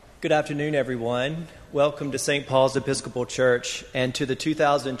Good afternoon, everyone. Welcome to St. Paul's Episcopal Church and to the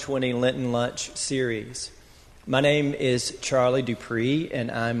 2020 Lenten Lunch series. My name is Charlie Dupree,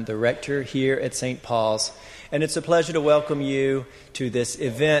 and I'm the rector here at St. Paul's. And it's a pleasure to welcome you to this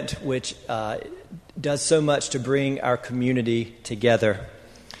event which does so much to bring our community together.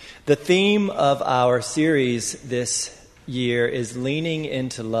 The theme of our series this year is leaning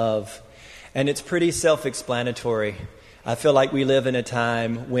into love, and it's pretty self-explanatory. I feel like we live in a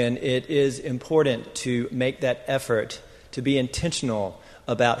time when it is important to make that effort, to be intentional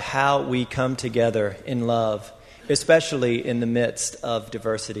about how we come together in love, especially in the midst of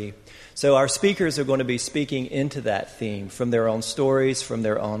diversity. So our speakers are going to be speaking into that theme from their own stories, from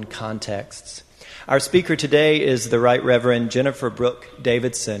their own contexts. Our speaker today is the Right Reverend Jennifer Brooke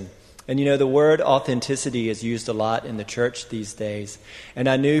Davidson. And you know, the word authenticity is used a lot in the church these days. And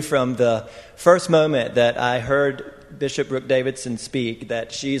I knew from the first moment that I heard Bishop Brooke Davidson speak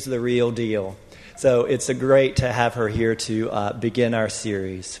that she's the real deal. So it's great to have her here to begin our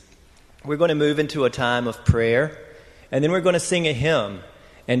series. We're going to move into a time of prayer, and then we're going to sing a hymn.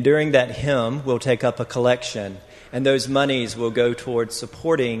 And during that hymn, we'll take up a collection, and those monies will go towards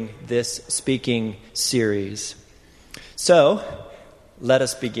supporting this speaking series. So, let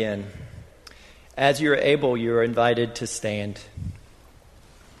us begin. As you're able, you're invited to stand.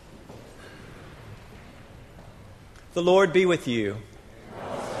 The Lord be with you.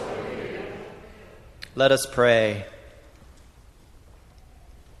 Let us pray.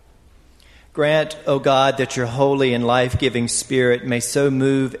 Grant, O God, that your holy and life-giving Spirit may so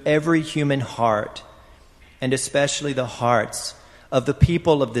move every human heart, and especially the hearts of the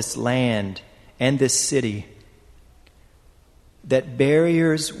people of this land and this city, that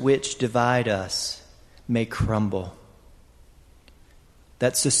barriers which divide us may crumble,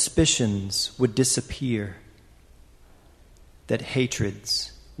 that suspicions would disappear, that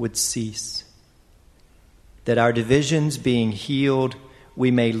hatreds would cease, that our divisions being healed,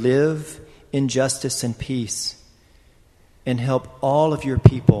 we may live in justice and peace, and help all of your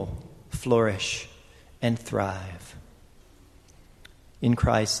people flourish and thrive. In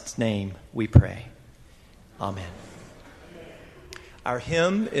Christ's name we pray. Amen. Our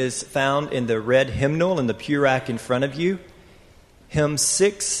hymn is found in the red hymnal in the pew rack in front of you. Hymn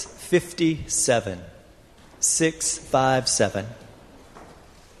 657. 657.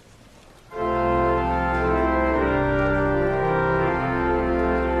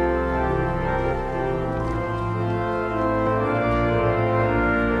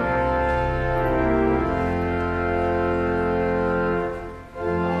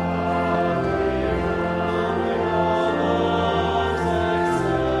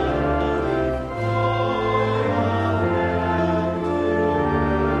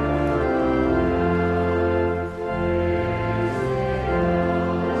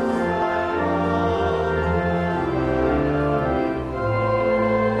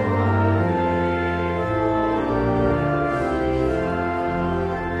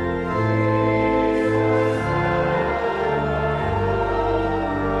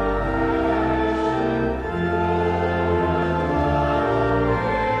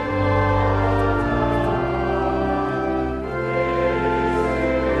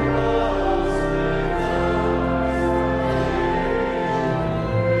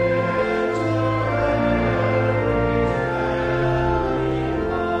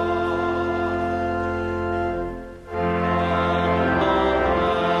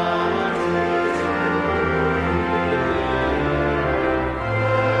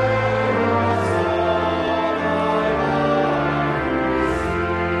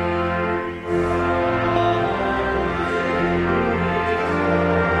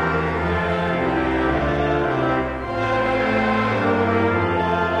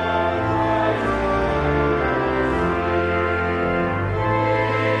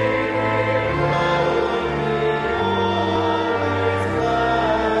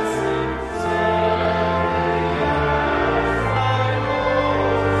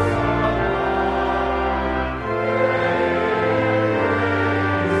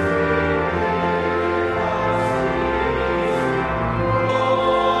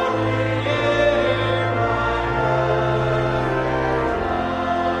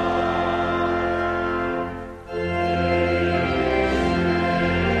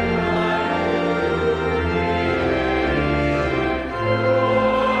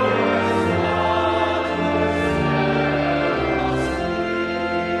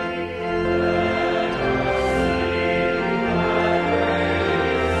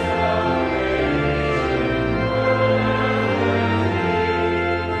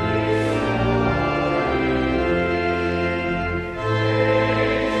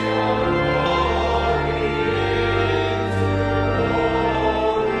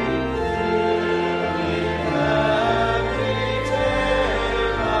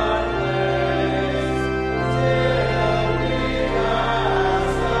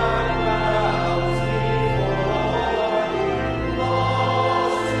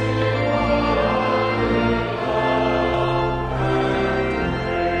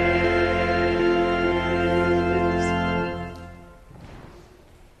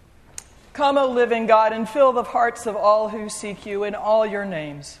 Come, O living God, and fill the hearts of all who seek you in all your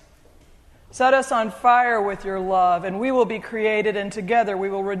names. Set us on fire with your love, and we will be created, and together we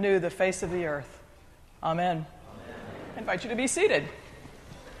will renew the face of the earth. Amen. I invite you to be seated.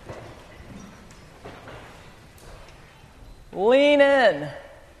 Lean in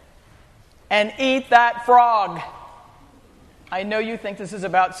and eat that frog. I know you think this is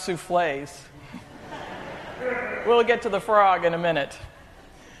about soufflés. We'll get to the frog in a minute.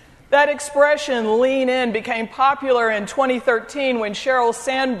 That expression, lean in, became popular in 2013 when Sheryl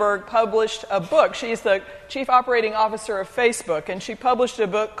Sandberg published a book. She's the chief operating officer of Facebook, and she published a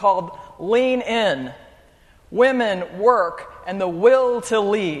book called Lean In: Women, Work, and the Will to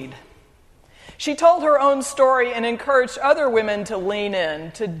Lead. She told her own story and encouraged other women to lean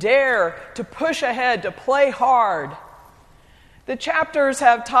in, to dare, to push ahead, to play hard. The chapters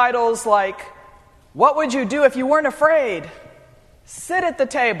have titles like, What Would You Do If You Weren't Afraid? Sit at the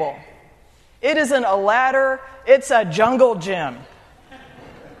table. It isn't a ladder, it's a jungle gym.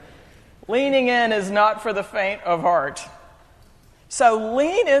 Leaning in is not for the faint of heart. So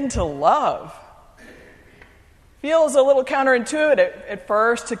lean into love. Feels a little counterintuitive at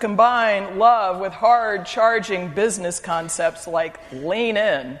first to combine love with hard-charging business concepts like lean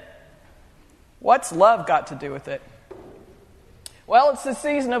in. What's love got to do with it? Well, it's the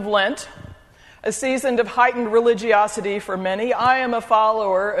season of Lent, a season of heightened religiosity for many. I am a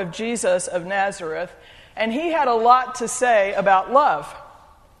follower of Jesus of Nazareth, and he had a lot to say about love.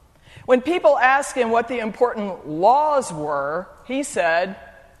 When people asked him what the important laws were, he said,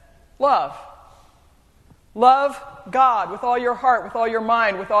 love. Love God with all your heart, with all your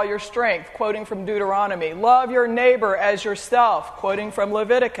mind, with all your strength, quoting from Deuteronomy. Love your neighbor as yourself, quoting from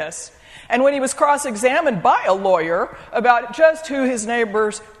Leviticus. And when he was cross-examined by a lawyer about just who his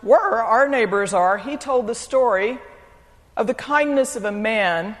neighbors were, our neighbors are, he told the story of the kindness of a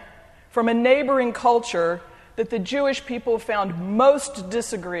man from a neighboring culture that the Jewish people found most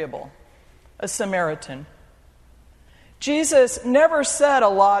disagreeable, a Samaritan. Jesus never said a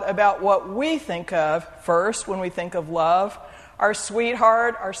lot about what we think of first when we think of love, our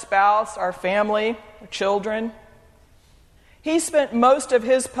sweetheart, our spouse, our family, our children. He spent most of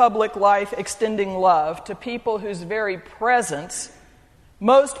his public life extending love to people whose very presence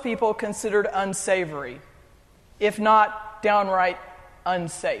most people considered unsavory, if not downright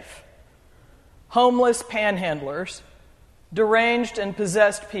unsafe. Homeless panhandlers, deranged and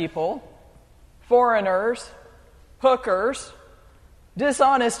possessed people, foreigners, hookers,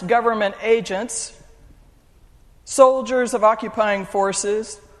 dishonest government agents, soldiers of occupying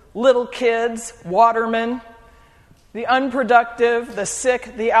forces, little kids, watermen, the unproductive, the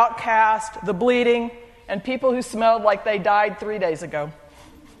sick, the outcast, the bleeding, and people who smelled like they died 3 days ago.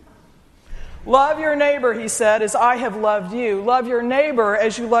 Love your neighbor, he said, as I have loved you. Love your neighbor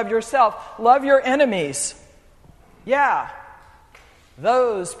as you love yourself. Love your enemies. Yeah,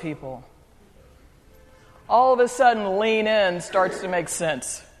 those people. All of a sudden, lean in starts to make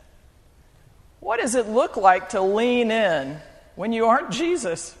sense. What does it look like to lean in when you aren't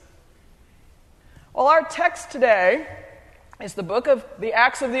Jesus? Well, our text today is the book of the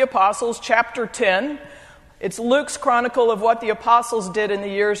Acts of the Apostles, chapter 10. It's Luke's chronicle of what the apostles did in the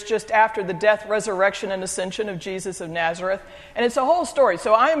years just after the death, resurrection, and ascension of Jesus of Nazareth. And it's a whole story,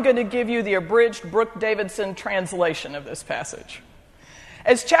 so I am going to give you the abridged Brooke Davidson translation of this passage.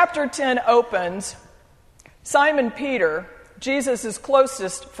 As chapter 10 opens, Simon Peter, Jesus'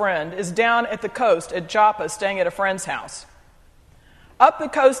 closest friend, is down at the coast at Joppa, staying at a friend's house. Up the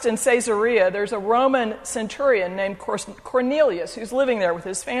coast in Caesarea, there's a Roman centurion named Cornelius who's living there with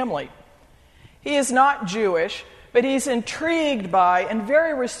his family. He is not Jewish, but he's intrigued by and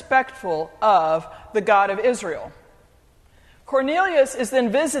very respectful of the God of Israel. Cornelius is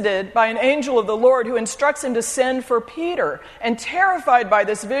then visited by an angel of the Lord who instructs him to send for Peter. And terrified by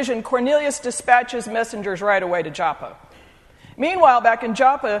this vision, Cornelius dispatches messengers right away to Joppa. Meanwhile, back in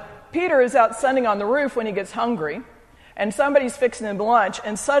Joppa, Peter is out sunning on the roof when he gets hungry. And somebody's fixing him lunch,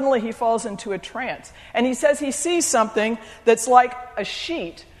 and suddenly he falls into a trance. And he says he sees something that's like a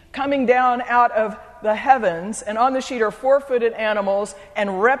sheet coming down out of the heavens, and on the sheet are four-footed animals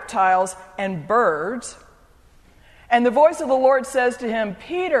and reptiles and birds. And the voice of the Lord says to him,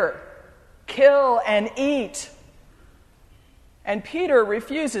 Peter, kill and eat. And Peter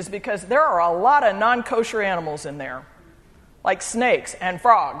refuses because there are a lot of non-kosher animals in there, like snakes and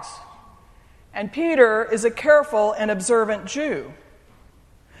frogs. And Peter is a careful and observant Jew.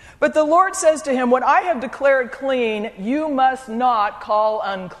 But the Lord says to him, what I have declared clean, you must not call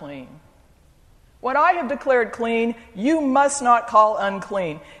unclean. What I have declared clean, you must not call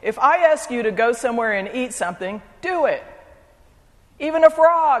unclean. If I ask you to go somewhere and eat something, do it. Even a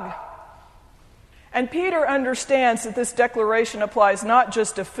frog. And Peter understands that this declaration applies not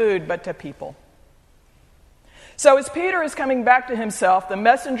just to food, but to people. So as Peter is coming back to himself, the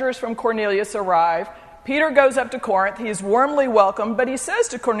messengers from Cornelius arrive. Peter goes up to Corinth. He is warmly welcomed, but he says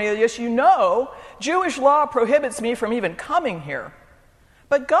to Cornelius, "You know, Jewish law prohibits me from even coming here.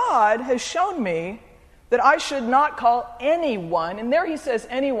 But God has shown me that I should not call anyone," and there he says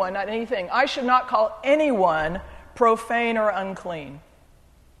anyone, not anything, "I should not call anyone profane or unclean."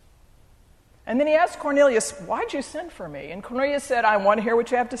 And then he asked Cornelius, "Why'd you send for me?" And Cornelius said, "I want to hear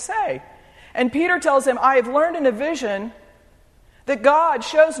what you have to say." And Peter tells him, "I have learned in a vision that God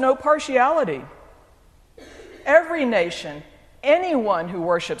shows no partiality. Every nation, anyone who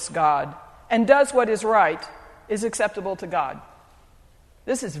worships God and does what is right is acceptable to God."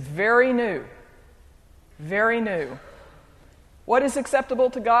 This is very new. Very new. What is acceptable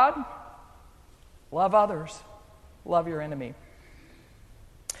to God? Love others. Love your enemy.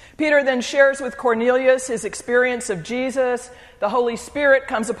 Peter then shares with Cornelius his experience of Jesus. The Holy Spirit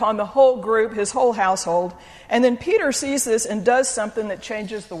comes upon the whole group, his whole household. And then Peter sees this and does something that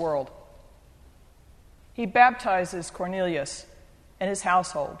changes the world. He baptizes Cornelius and his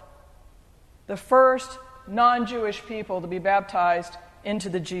household, the first non-Jewish people to be baptized into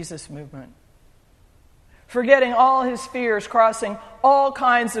the Jesus movement. Forgetting all his fears, crossing all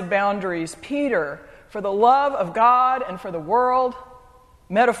kinds of boundaries, Peter, for the love of God and for the world,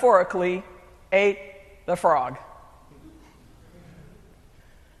 metaphorically, ate the frog.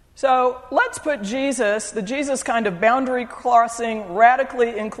 So let's put Jesus, the Jesus kind of boundary-crossing,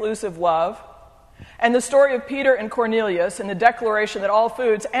 radically inclusive love, and the story of Peter and Cornelius and the declaration that all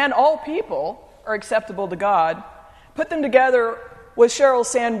foods and all people are acceptable to God, put them together with Sheryl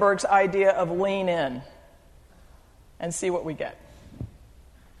Sandberg's idea of lean in, and see what we get.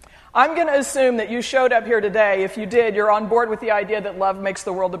 I'm going to assume that you showed up here today. If you did, you're on board with the idea that love makes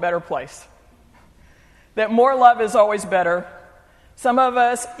the world a better place. That more love is always better. Some of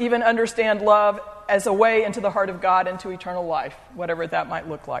us even understand love as a way into the heart of God, into eternal life, whatever that might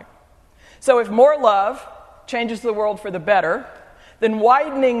look like. So if more love changes the world for the better, then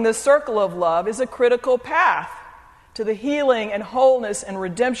widening the circle of love is a critical path to the healing and wholeness and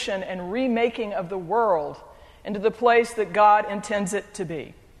redemption and remaking of the world into the place that God intends it to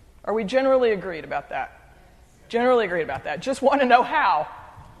be. Are we generally agreed about that? Generally agreed about that. Just want to know how.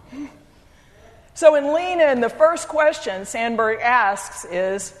 So in Lean In, the first question Sandberg asks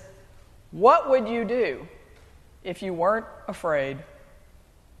is, what would you do if you weren't afraid?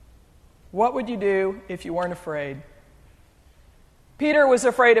 What would you do if you weren't afraid? Peter was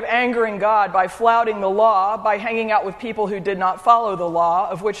afraid of angering God by flouting the law, by hanging out with people who did not follow the law,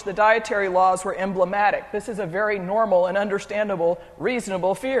 of which the dietary laws were emblematic. This is a very normal and understandable,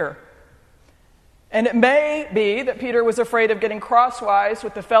 reasonable fear. And it may be that Peter was afraid of getting crosswise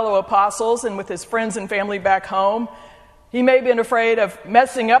with the fellow apostles and with his friends and family back home. He may have been afraid of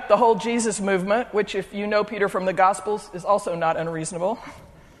messing up the whole Jesus movement, which, if you know Peter from the Gospels, is also not unreasonable.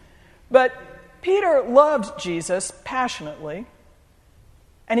 But Peter loved Jesus passionately,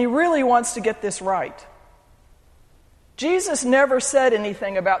 and he really wants to get this right. Jesus never said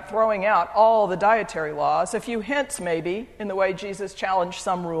anything about throwing out all the dietary laws, a few hints maybe in the way Jesus challenged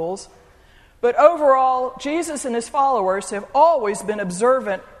some rules. But overall, Jesus and his followers have always been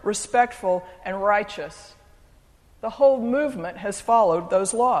observant, respectful, and righteous. The whole movement has followed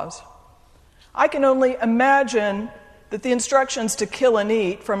those laws. I can only imagine that the instructions to kill and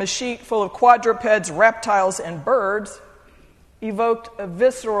eat from a sheet full of quadrupeds, reptiles, and birds evoked a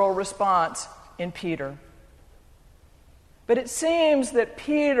visceral response in Peter. But it seems that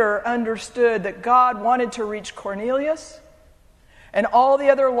Peter understood that God wanted to reach Cornelius and all the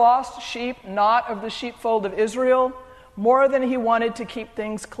other lost sheep, not of the sheepfold of Israel, more than he wanted to keep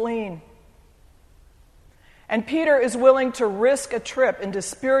things clean. And Peter is willing to risk a trip into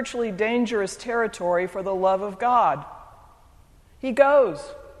spiritually dangerous territory for the love of God. He goes.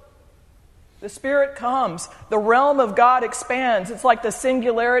 The Spirit comes. The realm of God expands. It's like the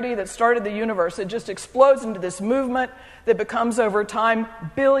singularity that started the universe. It just explodes into this movement that becomes, over time,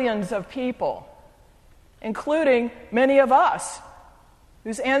 billions of people, including many of us,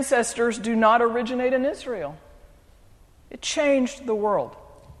 whose ancestors do not originate in Israel. It changed the world.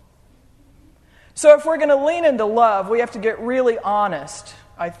 So if we're going to lean into love, we have to get really honest,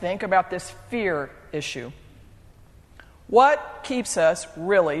 I think, about this fear issue. What keeps us,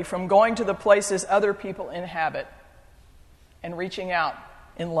 really, from going to the places other people inhabit and reaching out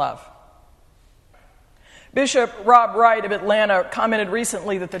in love? Bishop Rob Wright of Atlanta commented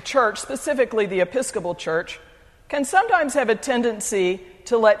recently that the church, specifically the Episcopal Church, can sometimes have a tendency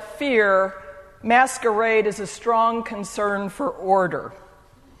to let fear masquerade as a strong concern for order.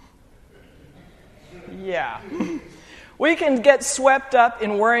 Yeah. We can get swept up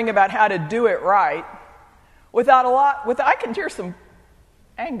in worrying about how to do it right I can hear some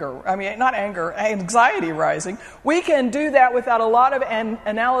anxiety rising. We can do that without a lot of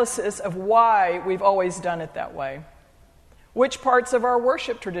analysis of why we've always done it that way. Which parts of our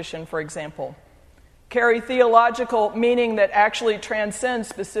worship tradition, for example, carry theological meaning that actually transcends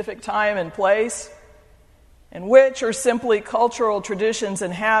specific time and place, and which are simply cultural traditions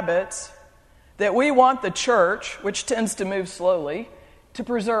and habits that we want the church, which tends to move slowly, to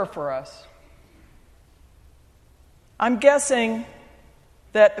preserve for us. I'm guessing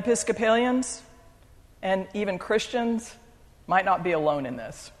that Episcopalians and even Christians might not be alone in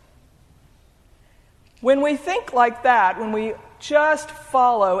this. When we think like that, when we just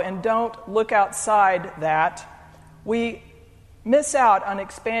follow and don't look outside that, we miss out on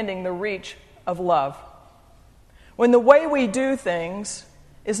expanding the reach of love. When the way we do things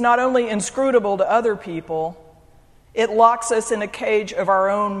is not only inscrutable to other people, it locks us in a cage of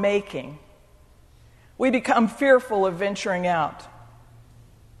our own making. We become fearful of venturing out.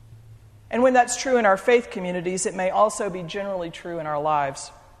 And when that's true in our faith communities, it may also be generally true in our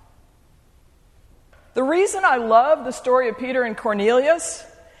lives. The reason I love the story of Peter and Cornelius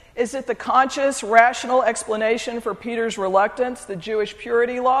is that the conscious, rational explanation for Peter's reluctance, the Jewish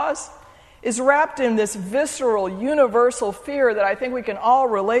purity laws, is wrapped in this visceral, universal fear that I think we can all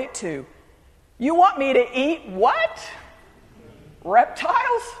relate to. You want me to eat what?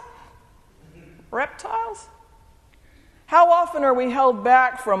 Reptiles? Reptiles? How often are we held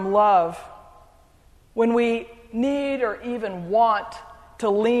back from love when we need or even want to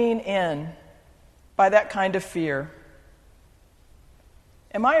lean in by that kind of fear?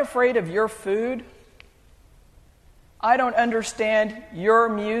 Am I afraid of your food? I don't understand your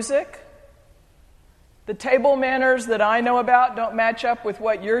music. The table manners that I know about don't match up with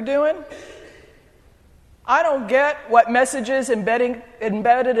what you're doing. I don't get what messages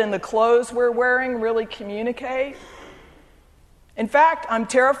embedded in the clothes we're wearing really communicate. In fact, I'm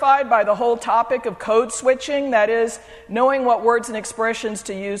terrified by the whole topic of code switching, that is, knowing what words and expressions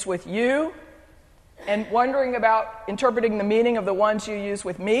to use with you and wondering about interpreting the meaning of the ones you use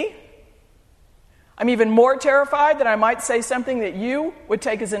with me. I'm even more terrified that I might say something that you would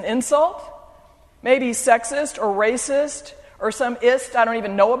take as an insult, maybe sexist or racist or some ist I don't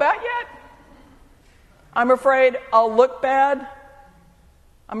even know about yet. I'm afraid I'll look bad.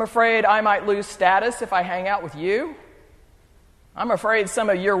 I'm afraid I might lose status if I hang out with you. I'm afraid some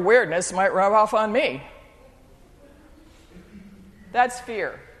of your weirdness might rub off on me. That's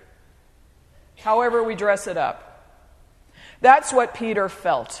fear. However we dress it up. That's what Peter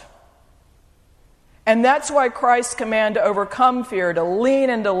felt. And that's why Christ's command to overcome fear, to lean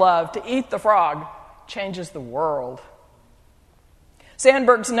into love, to eat the frog, changes the world.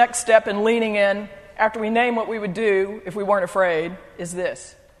 Sandberg's next step in leaning in, after we name what we would do if we weren't afraid, is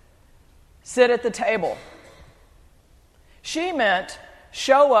this: sit at the table. She meant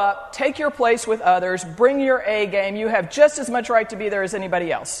show up, take your place with others, bring your A game. You have just as much right to be there as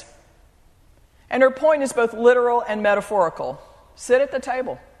anybody else. And her point is both literal and metaphorical. Sit at the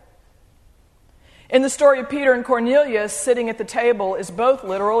table. In the story of Peter and Cornelius, sitting at the table is both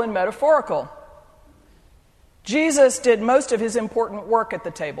literal and metaphorical. Jesus did most of his important work at the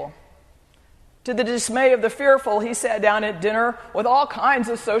table. To the dismay of the fearful, he sat down at dinner with all kinds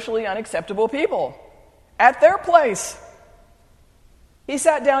of socially unacceptable people at their place. He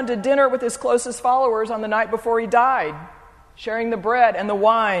sat down to dinner with his closest followers on the night before he died, sharing the bread and the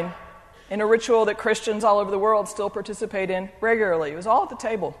wine in a ritual that Christians all over the world still participate in regularly. It was all at the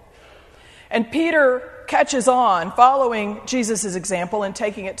table. And Peter catches on, following Jesus' example and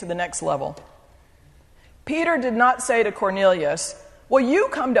taking it to the next level. Peter did not say to Cornelius, well, you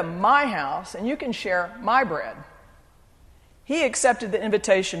come to my house and you can share my bread. He accepted the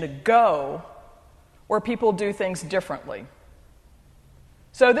invitation to go where people do things differently.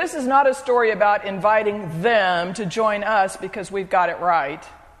 So this is not a story about inviting them to join us because we've got it right.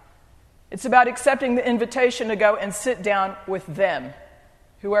 It's about accepting the invitation to go and sit down with them,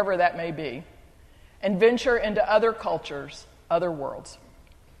 whoever that may be, and venture into other cultures, other worlds.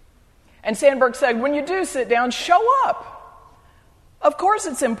 And Sandberg said, when you do sit down, show up. Of course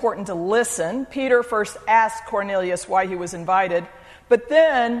it's important to listen. Peter first asked Cornelius why he was invited, but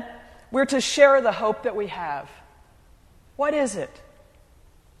then we're to share the hope that we have. What is it?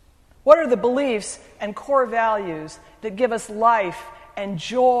 What are the beliefs and core values that give us life and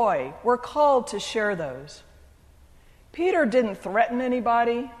joy? We're called to share those. Peter didn't threaten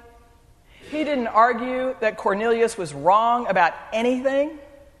anybody. He didn't argue that Cornelius was wrong about anything.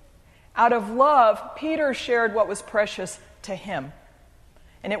 Out of love, Peter shared what was precious to him,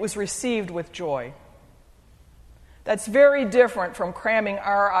 and it was received with joy. That's very different from cramming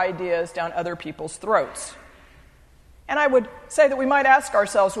our ideas down other people's throats. And I would say that we might ask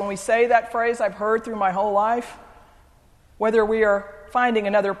ourselves when we say that phrase I've heard through my whole life, whether we are finding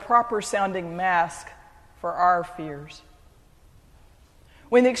another proper-sounding mask for our fears.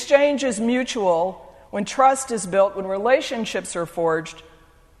 When the exchange is mutual, when trust is built, when relationships are forged,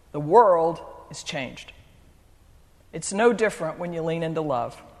 the world is changed. It's no different when you lean into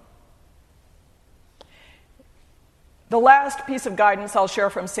love. The last piece of guidance I'll share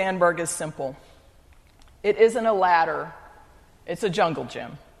from Sandberg is simple. It isn't a ladder, it's a jungle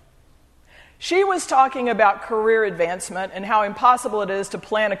gym. She was talking about career advancement and how impossible it is to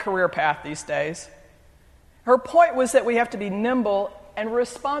plan a career path these days. Her point was that we have to be nimble and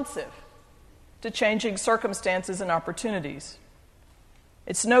responsive to changing circumstances and opportunities.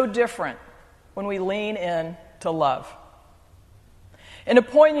 It's no different when we lean in to love. In a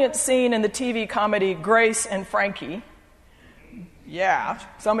poignant scene in the TV comedy Grace and Frankie, yeah,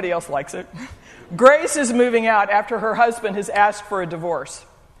 somebody else likes it, Grace is moving out after her husband has asked for a divorce.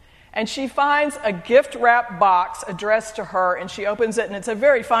 And she finds a gift-wrapped box addressed to her, and she opens it, and it's a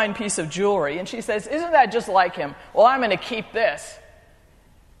very fine piece of jewelry. And she says, "Isn't that just like him? Well, I'm going to keep this."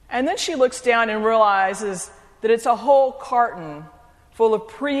 And then she looks down and realizes that it's a whole carton full of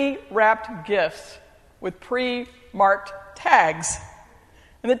pre-wrapped gifts with pre-marked tags.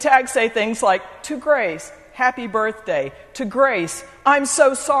 And the tags say things like, "To Grace, happy birthday. To Grace, I'm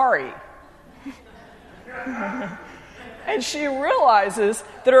so sorry." And she realizes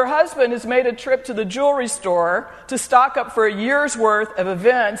that her husband has made a trip to the jewelry store to stock up for a year's worth of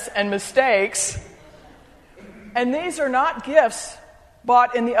events and mistakes. And these are not gifts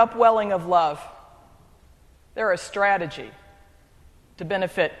bought in the upwelling of love. They're a strategy to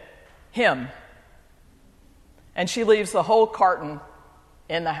benefit him. And she leaves the whole carton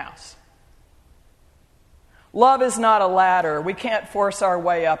in the house. Love is not a ladder. We can't force our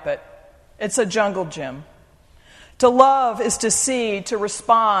way up it. It's a jungle gym. To love is to see, to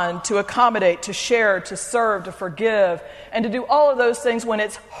respond, to accommodate, to share, to serve, to forgive, and to do all of those things when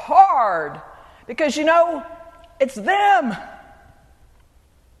it's hard. Because, it's them.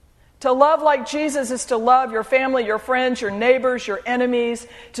 To love like Jesus is to love your family, your friends, your neighbors, your enemies,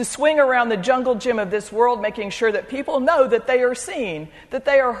 to swing around the jungle gym of this world, making sure that people know that they are seen, that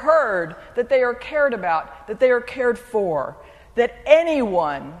they are heard, that they are cared about, that they are cared for, that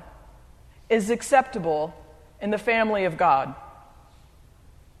anyone is acceptable in the family of God.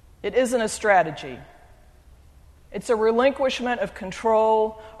 It isn't a strategy. It's a relinquishment of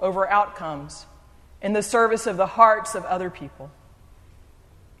control over outcomes in the service of the hearts of other people.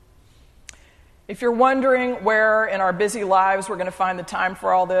 If you're wondering where in our busy lives we're going to find the time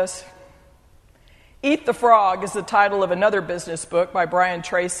for all this, Eat the Frog is the title of another business book by Brian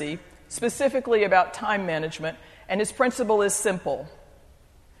Tracy, specifically about time management, and his principle is simple.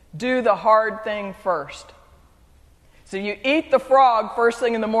 Do the hard thing first. So you eat the frog first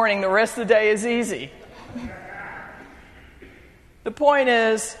thing in the morning, the rest of the day is easy. The point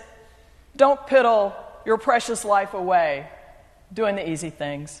is, don't piddle your precious life away doing the easy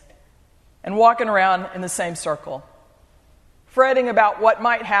things and walking around in the same circle, fretting about what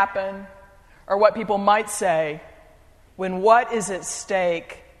might happen or what people might say, when what is at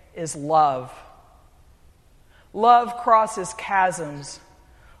stake is love. Love crosses chasms.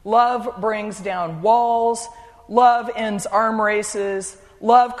 Love brings down walls. Love ends arm races.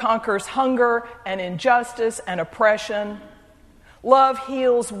 Love conquers hunger and injustice and oppression. Love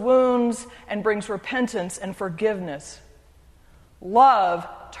heals wounds and brings repentance and forgiveness. Love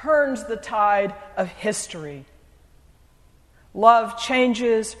turns the tide of history. Love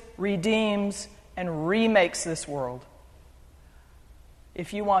changes, redeems, and remakes this world.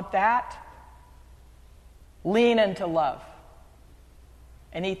 If you want that, lean into love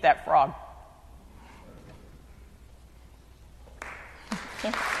and eat that frog.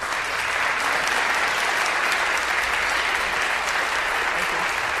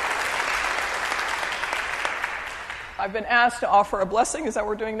 I've been asked to offer a blessing. Is that what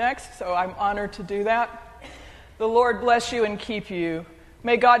we're doing next? So I'm honored to do that. The Lord bless you and keep you.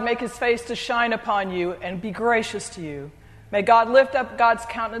 May God make his face to shine upon you and be gracious to you. May God lift up God's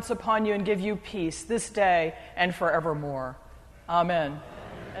countenance upon you and give you peace this day and forevermore. Amen.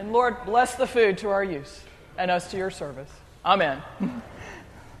 And Lord, bless the food to our use and us to your service. Amen.